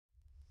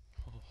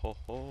ho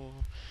ho.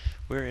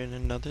 We're in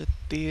another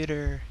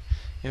theater.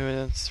 You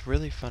know, it's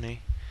really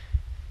funny.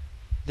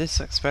 This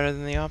looks better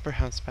than the Opera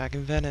House back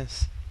in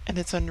Venice. And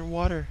it's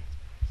underwater.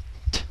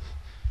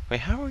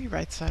 Wait, how are we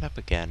right side up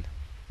again?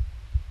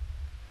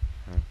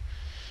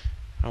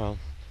 Oh well.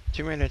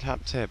 2-minute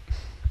top tip.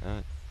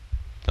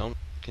 Don't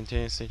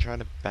continuously try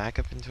to back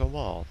up into a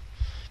wall.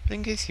 But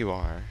in case you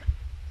are,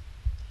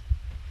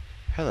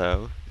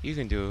 hello, you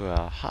can do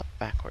a hop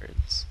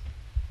backwards.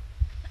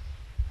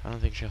 I don't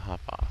think she'll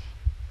hop off.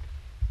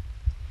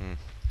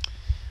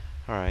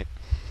 Alright.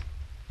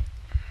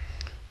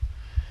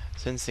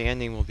 Since the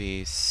ending will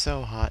be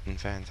so hot and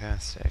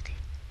fantastic,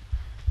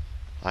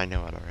 I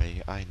know it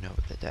already. I know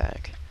the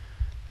deck.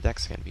 The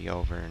deck's gonna be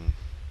over in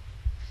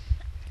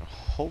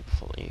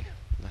hopefully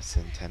less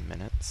than 10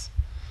 minutes.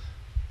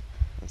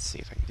 Let's see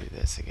if I can do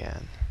this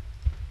again.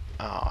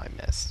 Oh, I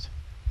missed.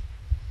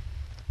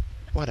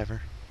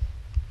 Whatever.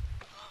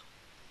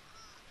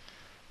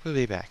 We'll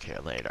be back here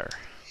later.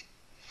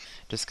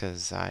 Just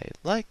 'cause I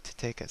like to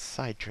take a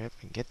side trip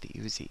and get the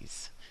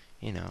Uzis.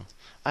 You know,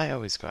 I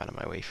always go out of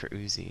my way for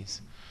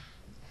Uzis.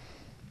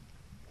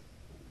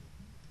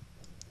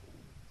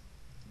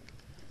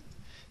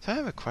 So I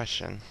have a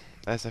question.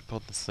 As I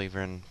pulled this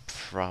lever and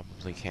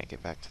probably can't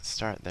get back to the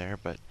start there,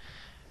 but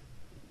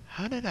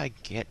how did I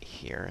get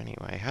here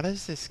anyway? How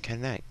does this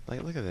connect?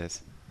 Like, look at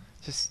this.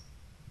 Just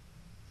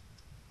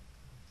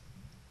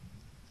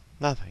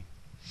nothing.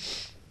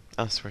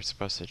 Unless we're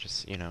supposed to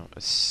just, you know,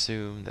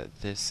 assume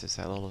that this is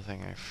that little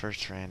thing I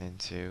first ran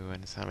into,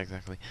 and it's not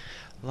exactly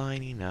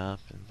lining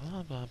up, and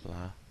blah blah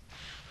blah.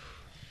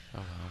 Oh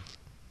well.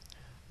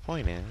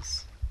 Point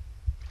is...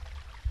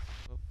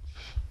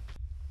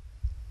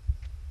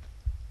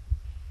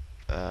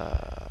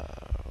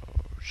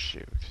 Oh,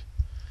 shoot.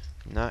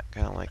 Not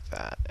gonna like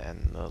that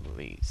in the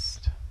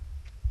least.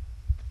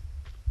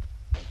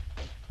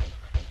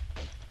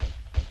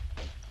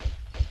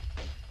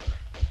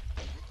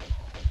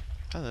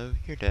 Hello,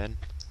 you're dead.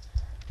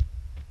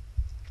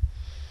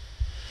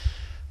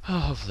 Oh,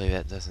 hopefully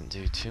that doesn't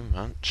do too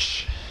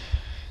much.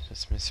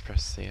 Just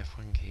mispress the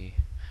F1 key.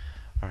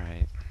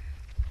 Alright.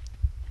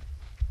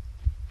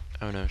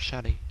 Oh no,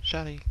 Shaddy.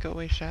 Shaddy, go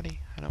away, Shaddy.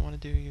 I don't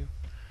want to do you.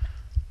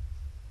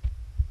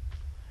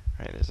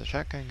 Alright, there's a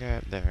shotgun guy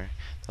up there.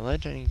 The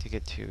ledge I need to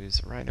get to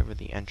is right over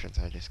the entrance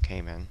I just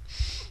came in.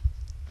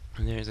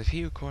 And there's a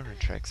few corner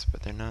tricks,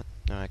 but they're not...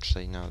 No,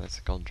 actually, no, that's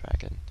a gold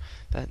dragon.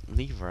 That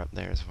lever up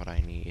there is what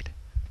I need.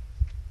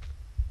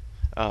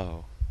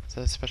 Oh, is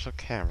that a special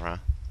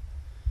camera?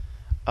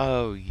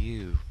 Oh,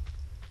 you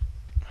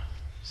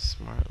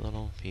smart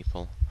little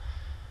people.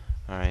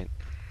 Alright.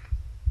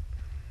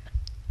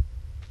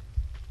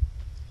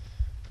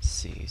 Let's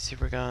see.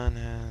 Supergun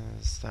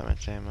has that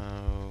much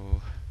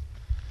ammo.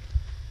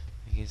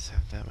 These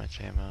have that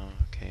much ammo.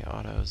 Okay,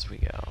 autos we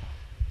go.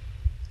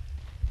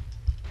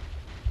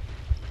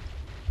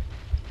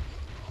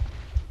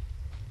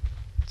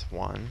 It's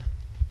one.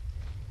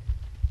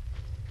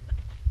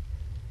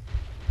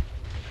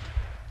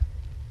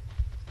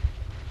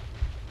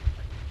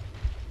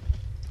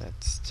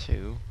 That's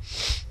two.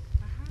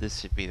 This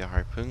should be the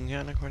harpoon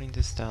gun according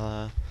to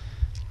Stella.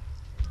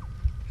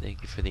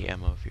 Thank you for the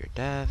ammo of your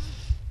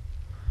death.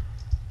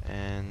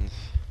 And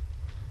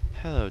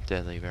hello,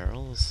 deadly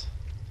barrels.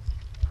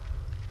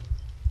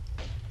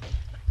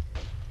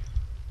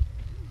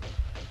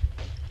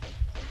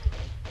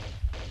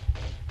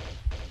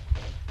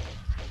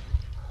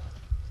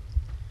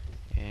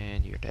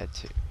 And you're dead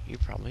too. You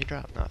probably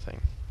dropped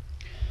nothing.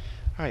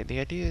 Alright, the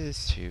idea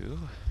is to,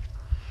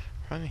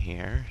 from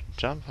here,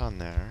 jump on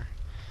there,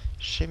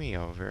 shimmy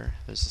over.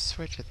 There's a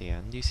switch at the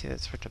end. You see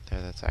that switch up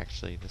there? That's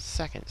actually the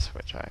second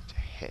switch I have to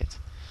hit.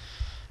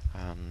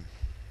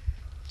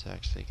 To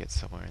actually get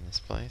somewhere in this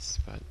place,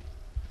 but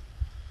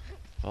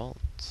vault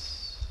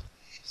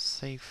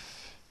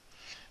safe,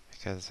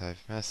 because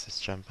I've messed this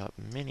jump up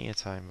many a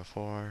time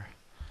before.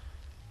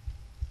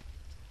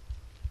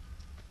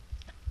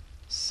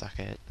 Suck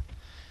it.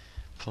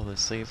 Pull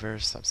this lever,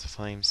 stops the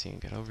flame so you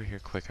can get over here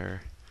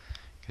quicker,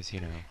 because,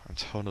 you know, I'm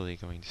totally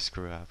going to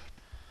screw up.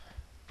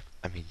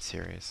 I mean,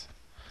 serious.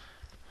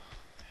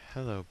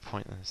 Hello,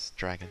 pointless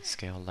dragon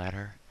scale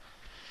ladder.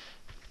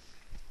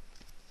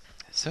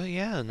 So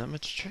yeah, not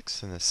much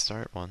tricks in this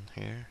start one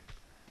here.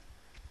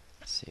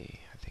 Let's see,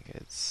 I think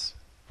it's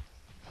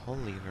pull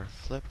lever,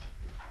 flip,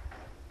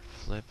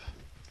 flip.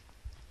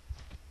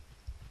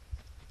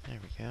 There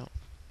we go.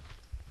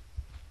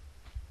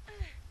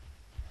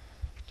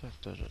 Da,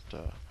 da, da,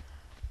 da.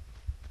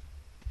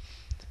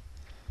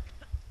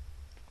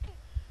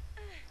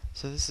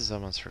 So this is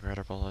almost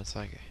regrettable. It's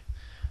like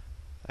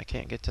I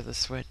can't get to the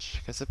switch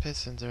because the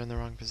pistons are in the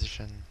wrong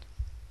position.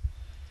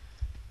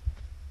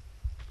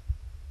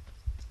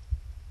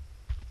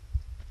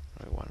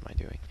 Wait, what am I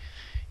doing?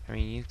 I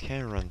mean, you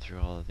can run through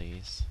all of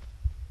these.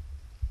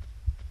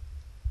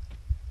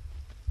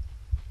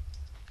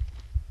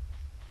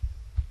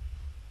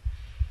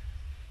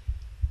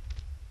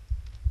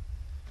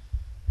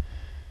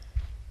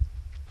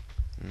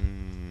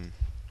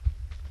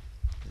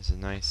 There's a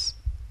nice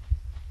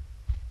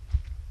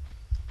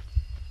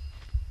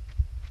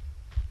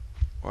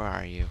Where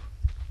are you?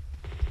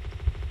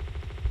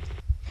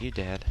 You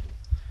dead.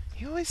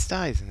 He always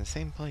dies in the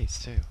same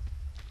place, too.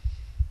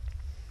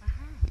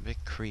 A bit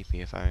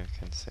creepy, if I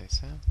can say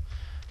so.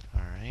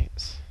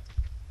 Alright.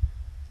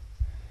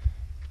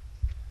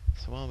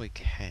 So while we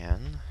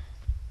can,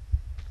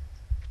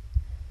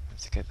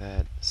 let's get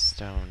that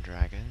stone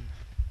dragon.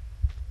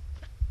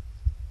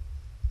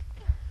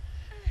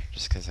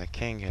 Just because I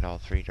can get all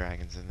 3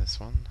 dragons in this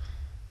one.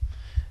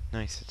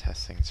 Nice to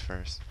test things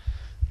first.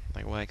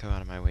 Like, why go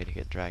out of my way to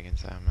get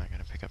dragons that I'm not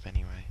going to pick up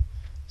anyway?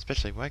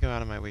 Especially, why go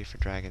out of my way for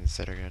dragons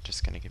that are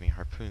just going to give me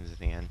harpoons in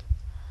the end?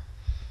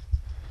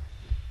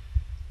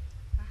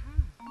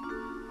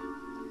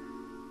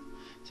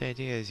 So the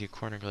idea is you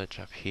corner glitch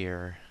up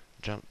here,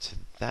 jump to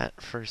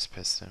that first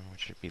piston,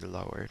 which would be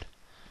lowered.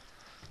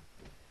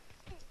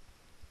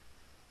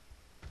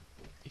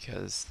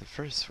 Because the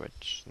first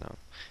switch, no,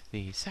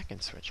 the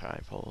second switch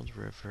I pulled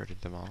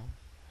reverted them all.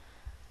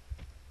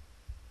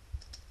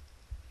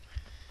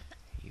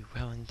 You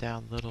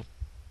well-endowed little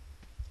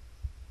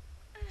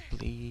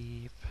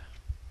bleep.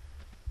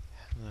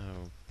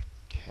 Hello,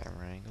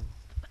 camera angle.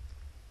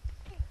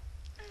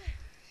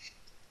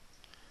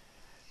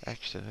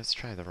 Actually, let's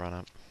try the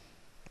run-up.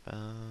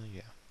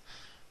 Yeah.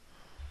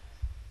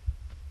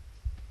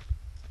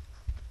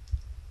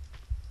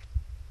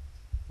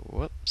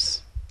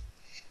 Whoops.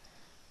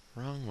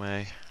 Wrong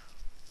way.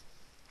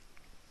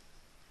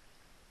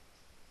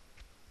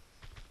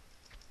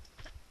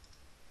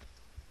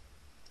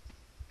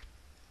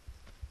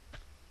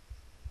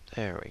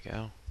 There we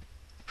go.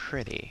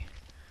 Pretty.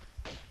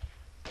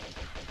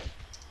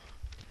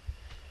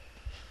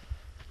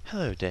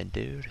 Hello, dead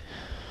dude.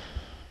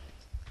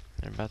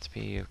 There are about to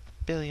be a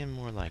billion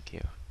more like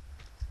you.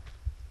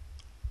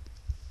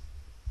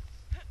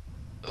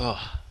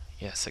 Ugh.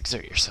 Yes,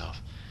 exert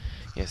yourself.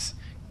 Yes,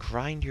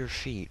 grind your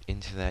feet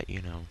into that,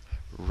 you know,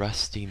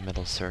 rusty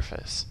metal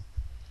surface.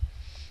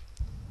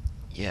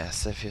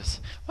 Yes, that feels...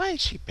 Why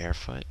is she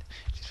barefoot?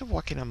 She's been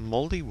walking on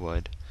moldy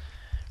wood,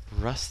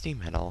 rusty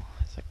metal.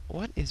 It's like,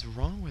 what is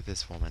wrong with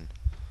this woman?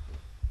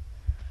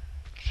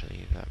 Actually,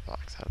 leave that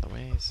box out of the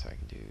way so I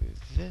can do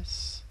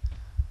this.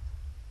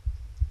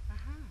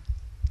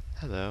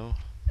 Hello.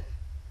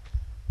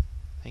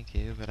 Thank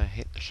you, but I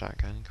hate the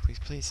shotgun. Can we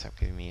please stop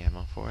giving me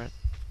ammo for it?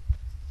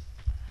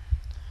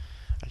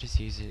 I just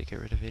use it to get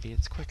rid of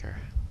idiots quicker.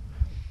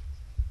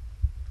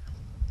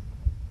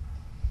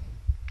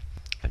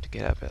 I have to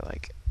get up at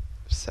like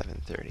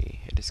 7:30.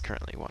 It is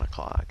currently 1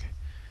 o'clock.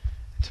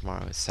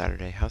 Tomorrow is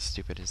Saturday. How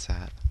stupid is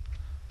that?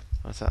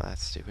 Well, it's not that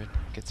stupid.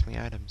 It gets me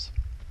items.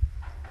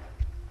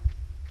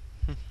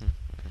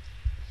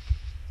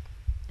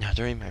 Now,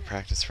 during my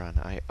practice run,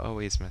 I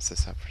always mess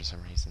this up for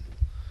some reason.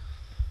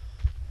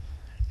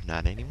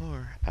 Not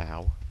anymore.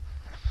 Ow.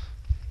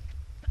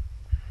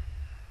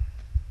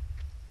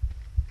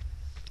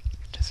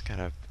 Just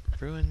gotta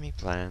ruin me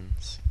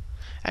plans.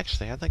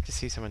 Actually, I'd like to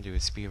see someone do a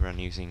speedrun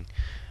using,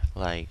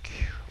 like,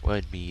 what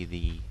would be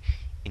the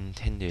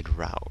intended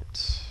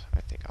route,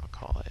 I think I'll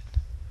call it.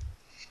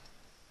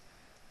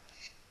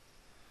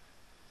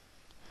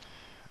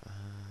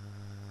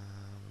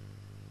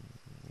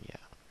 Yeah.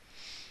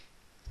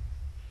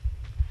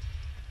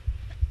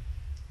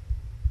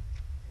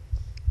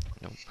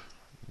 Nope.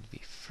 Need to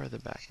be further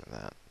back than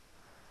that.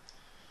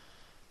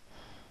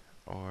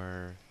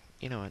 Or,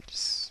 you know what,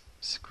 just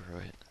screw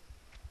it.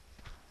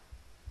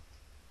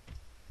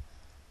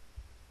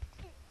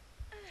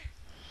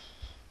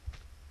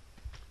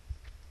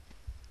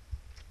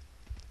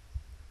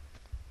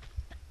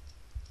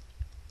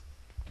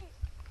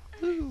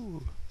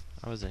 Woo!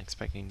 I wasn't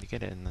expecting to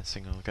get it in a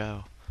single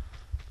go.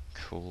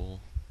 Cool.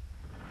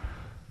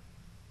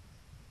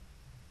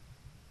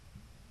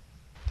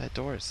 That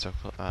door is so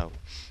close. Oh.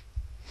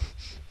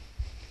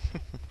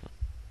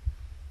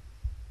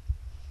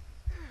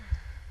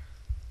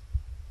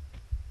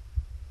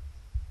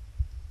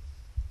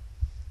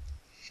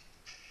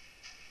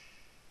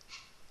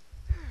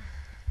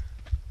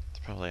 It's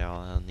probably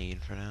all I'll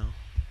need for now.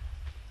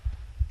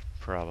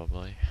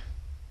 Probably.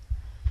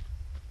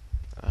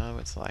 Oh,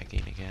 it's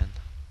lagging again.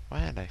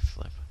 Why did I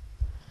flip?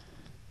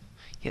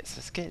 Yes,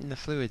 let's get in the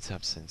fluid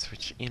substance,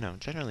 which, you know,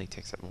 generally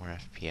takes up more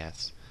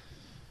FPS.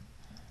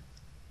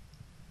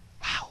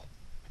 Wow!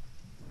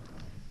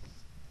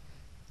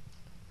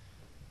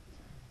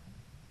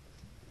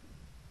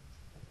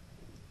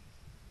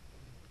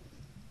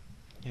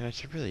 You know, I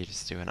should really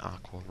just do an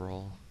aqua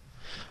roll.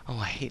 Oh,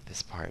 I hate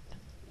this part.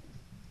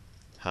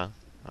 Huh?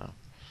 Oh.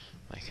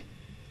 Like,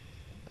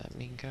 let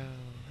me go,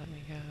 let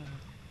me go.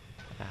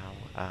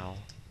 Ow, ow.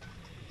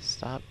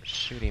 Stop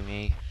shooting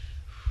me.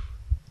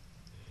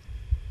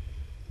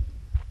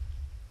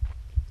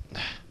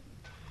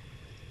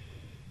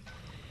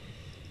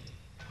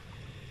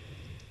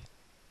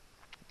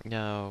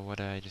 No, what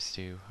did I just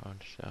do? Oh,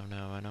 oh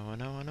no, oh no, oh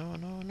no, oh no, oh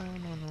no, oh no,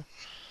 oh no.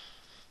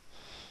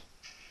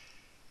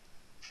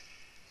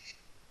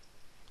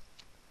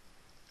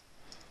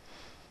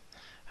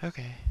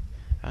 Okay,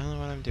 I don't know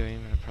what I'm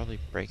doing, but I'm probably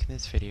breaking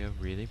this video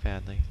really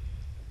badly.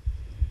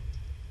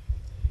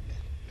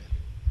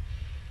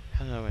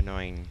 Hello,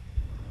 annoying...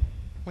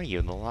 What are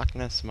you, the Loch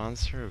Ness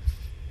Monster of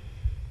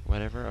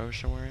whatever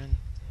ocean we're in?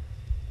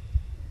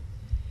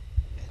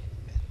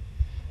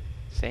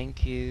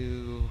 Thank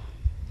you...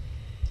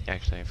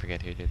 Actually, I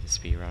forget who did the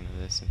speedrun of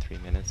this in 3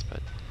 minutes,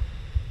 but...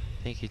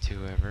 Thank you to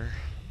whoever.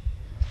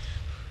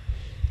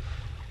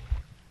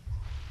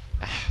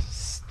 Ah,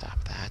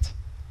 stop that.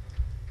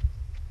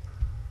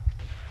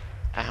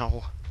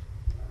 Ow!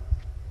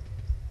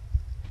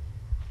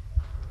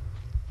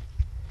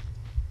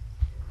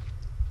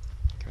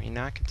 Can we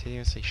not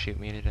continuously shoot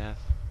me to death?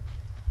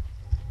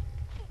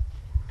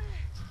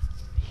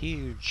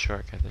 Huge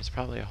shortcut. There's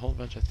probably a whole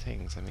bunch of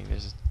things. I mean,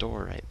 there's a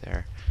door right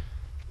there.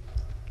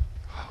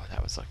 Oh,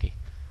 that was lucky.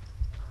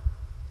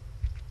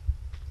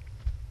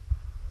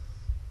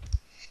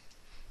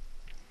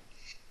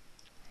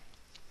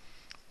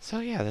 So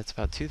yeah, that's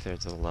about 2/3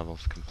 of the level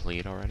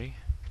complete already.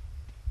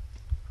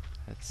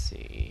 Let's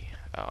see.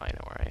 Oh, I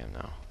know where I am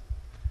now.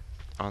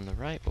 On the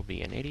right will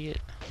be an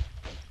idiot.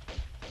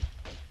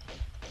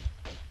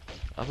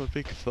 I'm a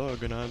big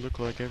thug and I look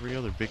like every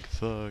other big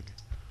thug.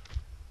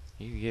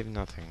 You give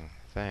nothing.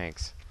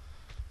 Thanks.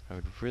 I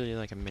would really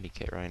like a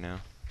medikit right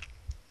now.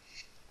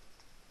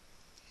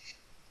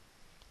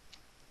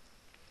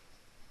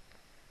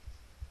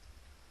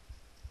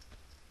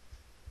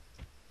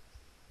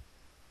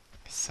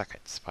 Suck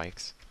it,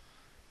 Spikes.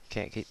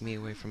 Can't keep me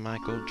away from my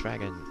gold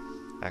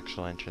dragon.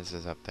 Actual entrance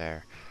is up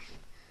there.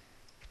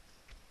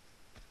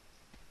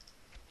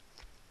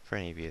 For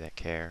any of you that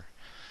care.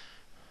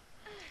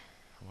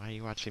 Why are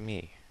you watching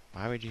me?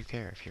 Why would you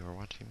care if you were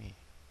watching me?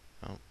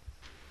 Oh.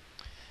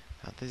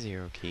 Not the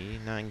 0 key,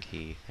 9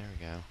 key. There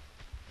we go.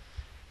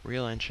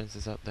 Real entrance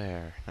is up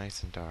there.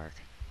 Nice and dark.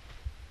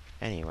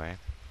 Anyway.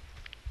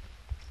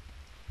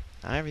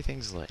 Now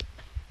everything's lit.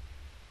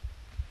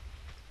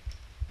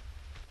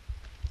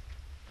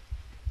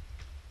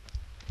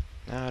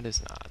 No, it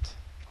is not.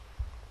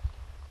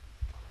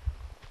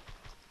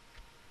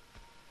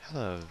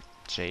 Hello,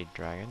 Jade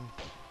Dragon.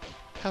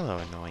 Hello,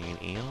 annoying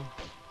eel.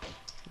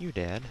 You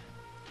dead.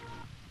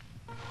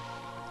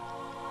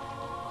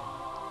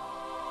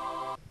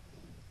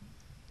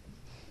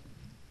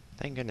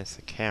 Thank goodness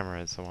the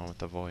camera is the one with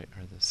the voice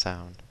or the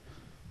sound.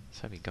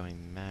 So I'd be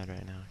going mad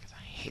right now because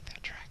I hate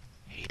that track.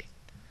 Hate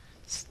it.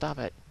 Stop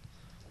it.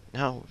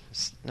 No,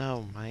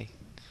 no, my...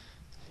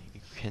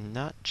 You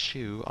cannot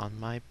chew on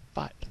my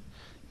butt.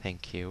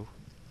 Thank you.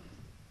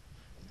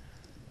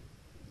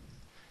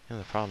 And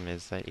the problem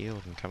is that eel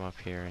can come up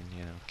here and,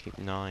 you know, keep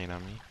gnawing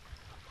on me.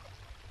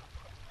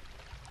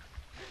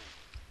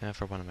 Now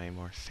for one of my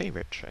more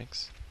favorite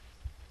tricks.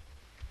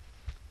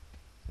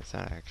 It's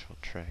not an actual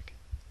trick.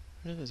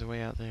 I know there's a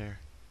way out there.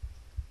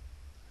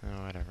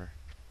 Oh, whatever.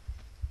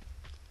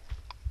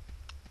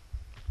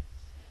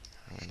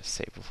 I'm gonna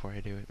save before I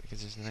do it because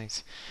there's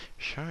nice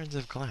shards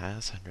of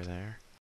glass under there.